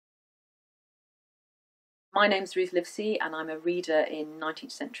My name's Ruth Livesey and I'm a reader in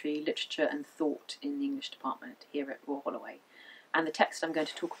 19th century literature and thought in the English department here at Holloway. And the text I'm going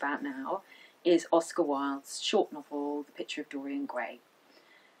to talk about now is Oscar Wilde's short novel, The Picture of Dorian Gray.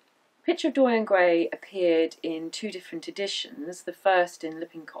 The Picture of Dorian Gray appeared in two different editions, the first in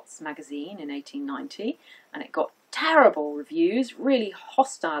Lippincott's magazine in 1890, and it got terrible reviews, really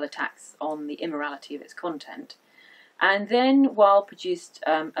hostile attacks on the immorality of its content. And then Wilde produced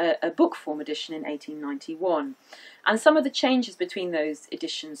a book form edition in 1891. And some of the changes between those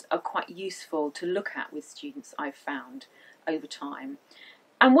editions are quite useful to look at with students, I've found, over time.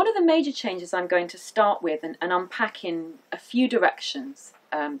 And one of the major changes I'm going to start with and unpack in a few directions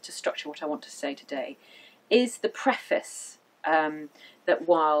to structure what I want to say today is the preface that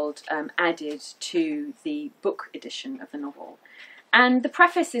Wilde added to the book edition of the novel. And the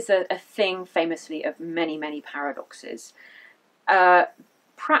preface is a thing famously of many, many paradoxes,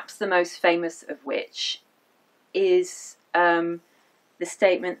 perhaps the most famous of which is the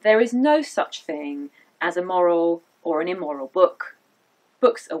statement, there is no such thing as a moral or an immoral book.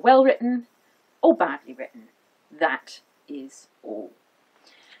 Books are well written or badly written. That is all.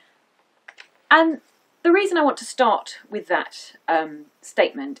 And the reason I want to start with that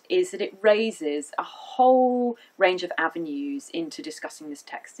statement is that it raises a whole range of avenues into discussing this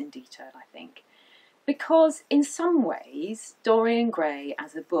text in detail, I think. Because in some ways, Dorian Gray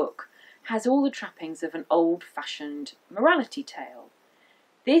as a book has all the trappings of an old-fashioned morality tale.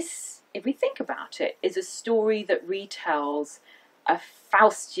 This, if we think about it, is a story that retells a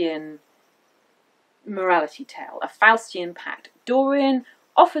Faustian morality tale, a Faustian pact. Dorian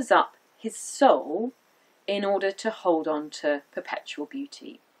offers up his soul in order to hold on to perpetual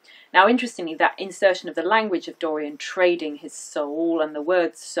beauty. Now, interestingly, that insertion of the language of Dorian trading his soul and the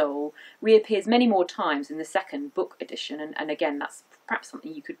word soul reappears many more times in the second book edition, and again, that's perhaps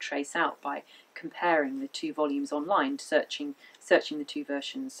something you could trace out by comparing the two volumes online, searching the two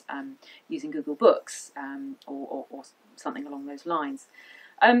versions using Google Books or something along those lines.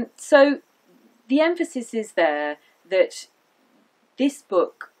 So the emphasis is there that this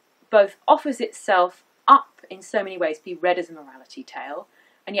book both offers itself up in so many ways to be read as a morality tale,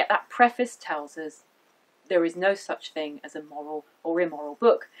 and yet that preface tells us there is no such thing as a moral or immoral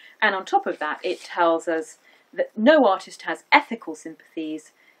book. And on top of that, it tells us that no artist has ethical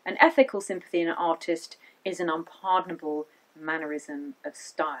sympathies. An ethical sympathy in an artist is an unpardonable mannerism of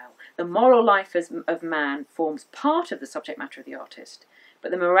style. The moral life of man forms part of the subject matter of the artist,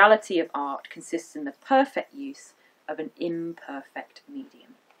 but the morality of art consists in the perfect use of an imperfect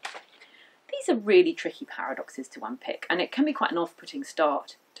medium. These are really tricky paradoxes to unpick, and it can be quite an off-putting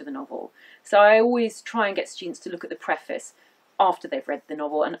start to the novel. So I always try and get students to look at the preface after they've read the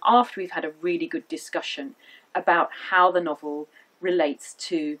novel and after we've had a really good discussion about how the novel relates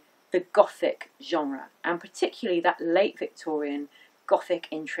to the Gothic genre, and particularly that late Victorian Gothic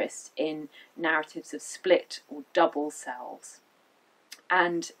interest in narratives of split or double selves.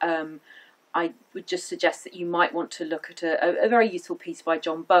 And I would just suggest that you might want to look at a very useful piece by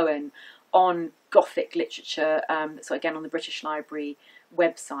John Bowen on Gothic literature, so again on the British Library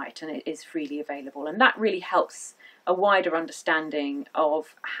website, and it is freely available. And that really helps a wider understanding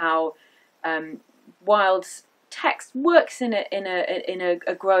of how Wilde's text works in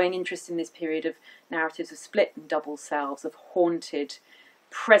a growing interest in this period of narratives of split and double selves, of haunted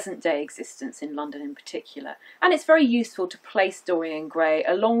present-day existence in London in particular. And it's very useful to place Dorian Gray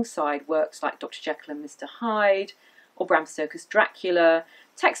alongside works like Dr. Jekyll and Mr. Hyde, or Bram Stoker's Dracula,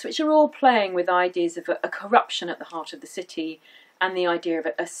 texts which are all playing with ideas of a corruption at the heart of the city and the idea of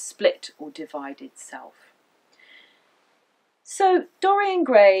a split or divided self. So Dorian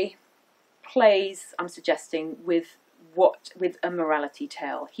Gray plays, I'm suggesting, with a morality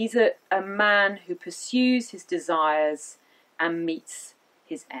tale. He's a man who pursues his desires and meets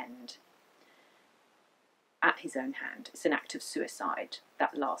his end at his own hand. It's an act of suicide,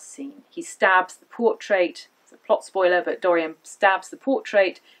 that last scene. He stabs the portrait. It's a plot spoiler, but Dorian stabs the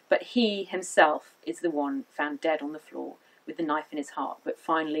portrait, but he himself is the one found dead on the floor with the knife in his heart, but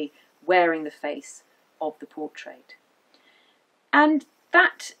finally wearing the face of the portrait. And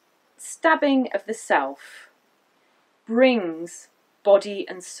that stabbing of the self brings body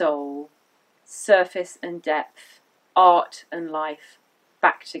and soul, surface and depth, art and life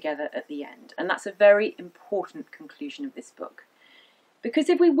back together at the end. And that's a very important conclusion of this book. Because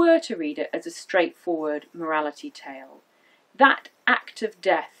if we were to read it as a straightforward morality tale, that act of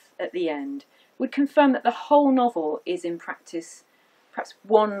death at the end would confirm that the whole novel is in practice perhaps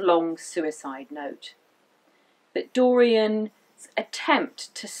one long suicide note. That Dorian's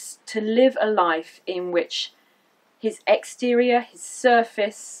attempt to live a life in which his exterior, his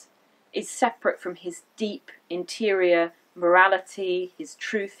surface, is separate from his deep interior morality, his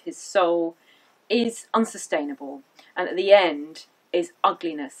truth, his soul, is unsustainable, and at the end is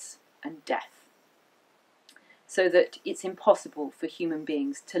ugliness and death, so that it's impossible for human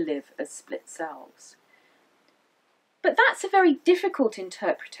beings to live as split selves. But that's a very difficult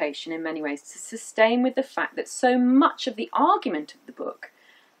interpretation in many ways to sustain with the fact that so much of the argument of the book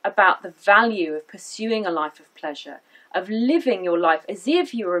about the value of pursuing a life of pleasure, of living your life as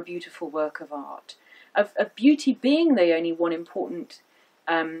if you were a beautiful work of art, of beauty being the only one important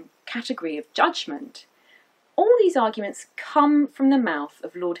category of judgment, all these arguments come from the mouth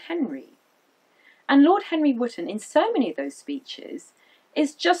of Lord Henry. And Lord Henry Wotton, in so many of those speeches,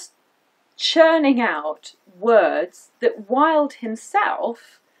 is just churning out words that Wilde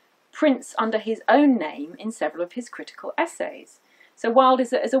himself prints under his own name in several of his critical essays. So Wilde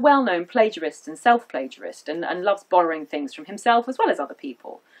is a well-known plagiarist and self-plagiarist and loves borrowing things from himself as well as other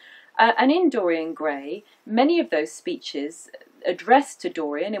people. And in Dorian Gray, many of those speeches addressed to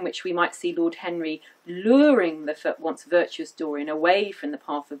Dorian, in which we might see Lord Henry luring the once virtuous Dorian away from the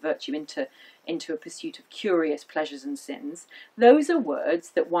path of virtue into a pursuit of curious pleasures and sins, those are words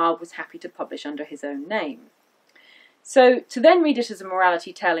that Wilde was happy to publish under his own name. So to then read it as a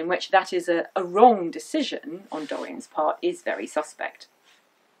morality tale in which that is a wrong decision on Dorian's part is very suspect.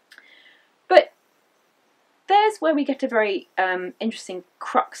 But there's where we get a very interesting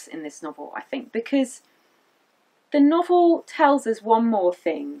crux in this novel, I think, because the novel tells us one more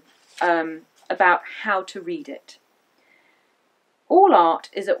thing about how to read it. All art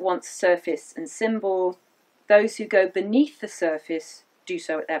is at once surface and symbol. Those who go beneath the surface do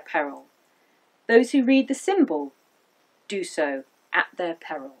so at their peril. Those who read the symbol do so at their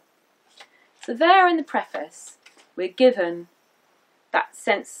peril. So there in the preface, we're given that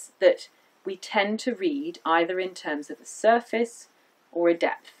sense that we tend to read either in terms of a surface or a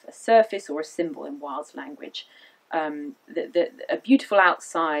depth, a surface or a symbol in Wilde's language, a beautiful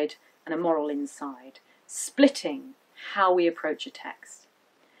outside and a moral inside, splitting how we approach a text.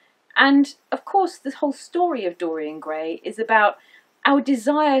 And of course, the whole story of Dorian Gray is about our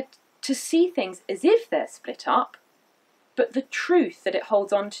desire to see things as if they're split up, but the truth that it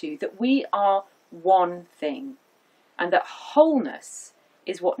holds on to, that we are one thing, and that wholeness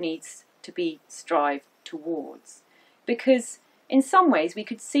is what needs to be strived towards. Because in some ways we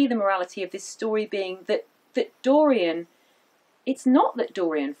could see the morality of this story being that Dorian, it's not that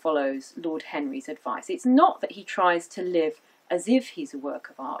Dorian follows Lord Henry's advice, it's not that he tries to live as if he's a work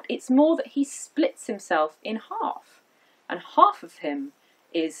of art, it's more that he splits himself in half, and half of him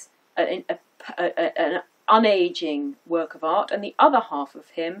is an unaging work of art, and the other half of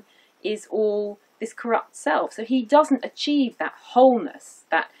him is all this corrupt self. So he doesn't achieve that wholeness,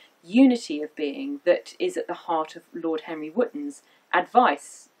 that unity of being that is at the heart of Lord Henry Wotton's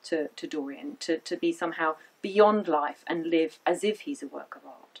advice to Dorian, to be somehow beyond life and live as if he's a work of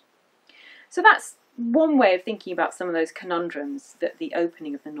art. So that's one way of thinking about some of those conundrums that the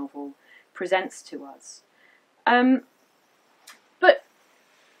opening of the novel presents to us. But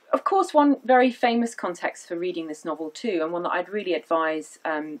of course, one very famous context for reading this novel too, and one that I'd really advise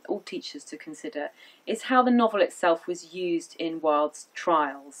all teachers to consider, is how the novel itself was used in Wilde's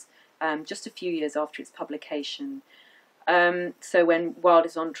trials just a few years after its publication. So when Wilde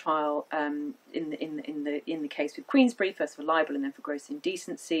is on trial in the case with Queensberry, first for libel and then for gross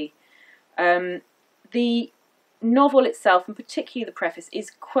indecency, the novel itself, and particularly the preface,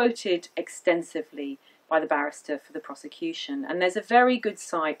 is quoted extensively by the barrister for the prosecution. And there's a very good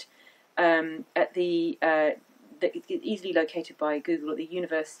site at easily located by Google, at the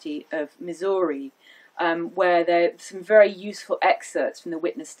University of Missouri, where there are some very useful excerpts from the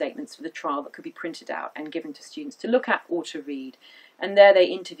witness statements for the trial that could be printed out and given to students to look at or to read. And there they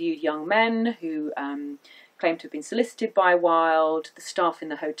interviewed young men who claimed to have been solicited by Wilde, the staff in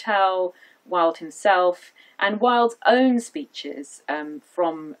the hotel, Wilde himself, and Wilde's own speeches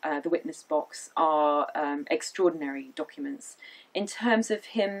from the witness box are extraordinary documents in terms of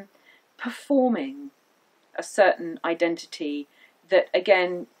him performing a certain identity that,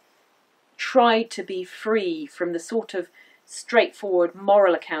 again, tried to be free from the sort of straightforward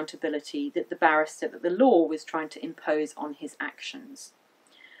moral accountability that the barrister, that the law was trying to impose on his actions.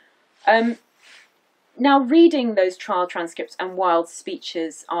 Now, reading those trial transcripts and Wilde's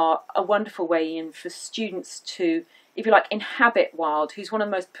speeches are a wonderful way in for students to, if you like, inhabit Wilde, who's one of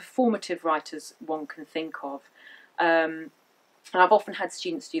the most performative writers one can think of. And I've often had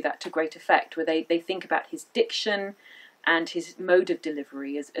students do that to great effect, where they think about his diction and his mode of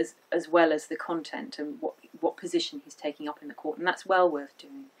delivery as well as the content and what position he's taking up in the court, and that's well worth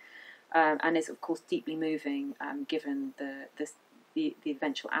doing, and is of course deeply moving given the the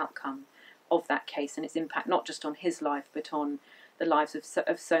eventual outcome of that case and its impact not just on his life but on the lives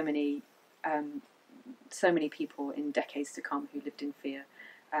of so many people in decades to come who lived in fear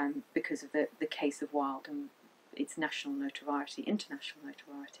because of the case of Wilde and its national notoriety, international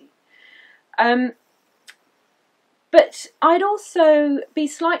notoriety. But I'd also be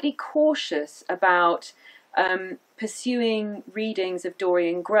slightly cautious about pursuing readings of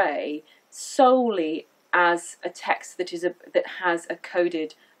Dorian Gray solely as a text that has a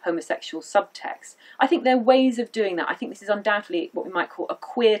coded homosexual subtext. I think there are ways of doing that. I think this is undoubtedly what we might call a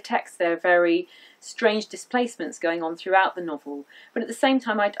queer text. There are very strange displacements going on throughout the novel, but at the same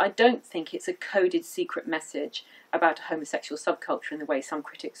time I don't think it's a coded secret message about a homosexual subculture in the way some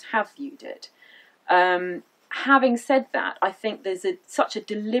critics have viewed it. Having said that, I think there's such a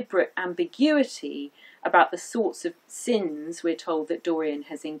deliberate ambiguity about the sorts of sins we're told that Dorian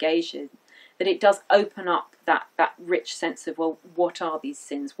has engaged in, that it does open up that rich sense of, well, what are these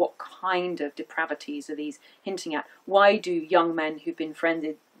sins? What kind of depravities are these hinting at? Why do young men who've been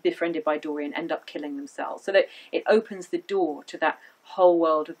befriended by Dorian end up killing themselves? So that it opens the door to that whole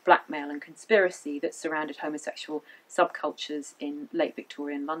world of blackmail and conspiracy that surrounded homosexual subcultures in late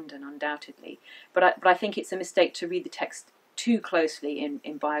Victorian London, undoubtedly. But I think it's a mistake to read the text too closely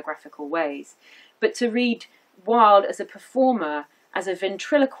in biographical ways. But to read Wilde as a performer, as a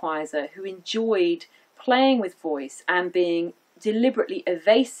ventriloquizer who enjoyed playing with voice and being deliberately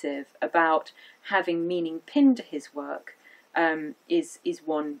evasive about having meaning pinned to his work, is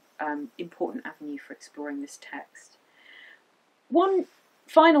one important avenue for exploring this text. One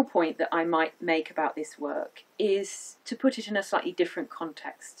final point that I might make about this work is to put it in a slightly different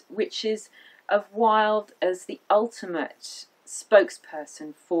context, which is of Wilde as the ultimate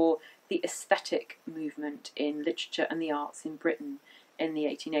spokesperson for the aesthetic movement in literature and the arts in Britain in the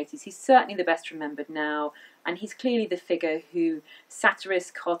 1880s. He's certainly the best remembered now, and he's clearly the figure who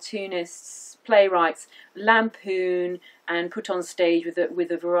satirists, cartoonists, playwrights lampoon and put on stage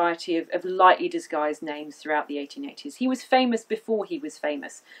with a variety of lightly disguised names throughout the 1880s. He was famous before he was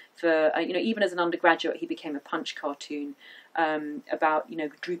famous. For even as an undergraduate, he became a Punch cartoon about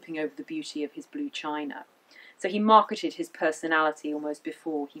drooping over the beauty of his blue china. So he marketed his personality almost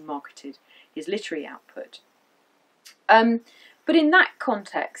before he marketed his literary output. But in that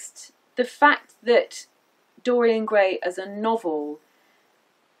context, the fact that Dorian Gray as a novel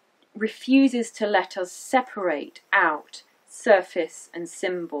refuses to let us separate out surface and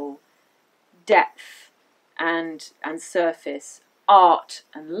symbol, depth and surface, art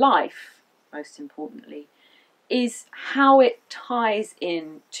and life, most importantly, is how it ties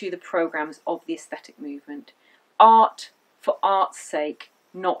in to the programmes of the aesthetic movement. Art for art's sake,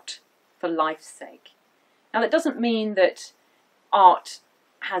 not for life's sake. Now that doesn't mean that art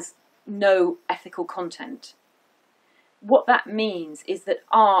has no ethical content. What that means is that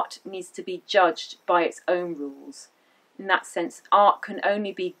art needs to be judged by its own rules. In that sense, art can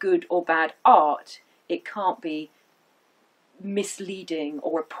only be good or bad art. It can't be misleading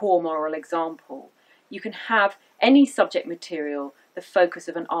or a poor moral example. You can have any subject material the focus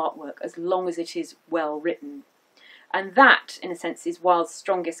of an artwork as long as it is well written. And that, in a sense, is Wilde's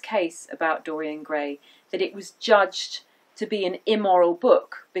strongest case about Dorian Gray, that it was judged to be an immoral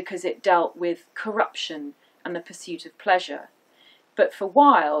book because it dealt with corruption and the pursuit of pleasure. But for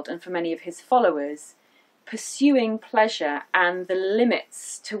Wilde and for many of his followers, pursuing pleasure and the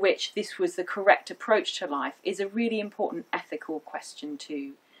limits to which this was the correct approach to life is a really important ethical question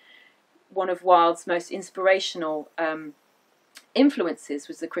too. One of Wilde's most inspirational influences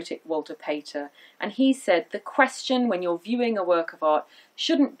was the critic Walter Pater, and he said the question when you're viewing a work of art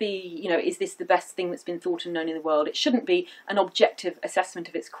shouldn't be, is this the best thing that's been thought and known in the world? It shouldn't be an objective assessment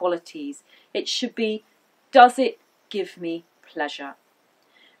of its qualities. It should be, does it give me pleasure?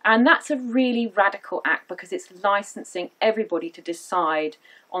 And that's a really radical act because it's licensing everybody to decide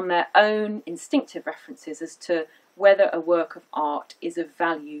on their own instinctive references as to whether a work of art is of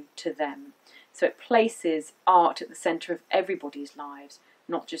value to them. So it places art at the centre of everybody's lives,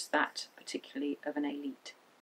 not just that particularly of an elite.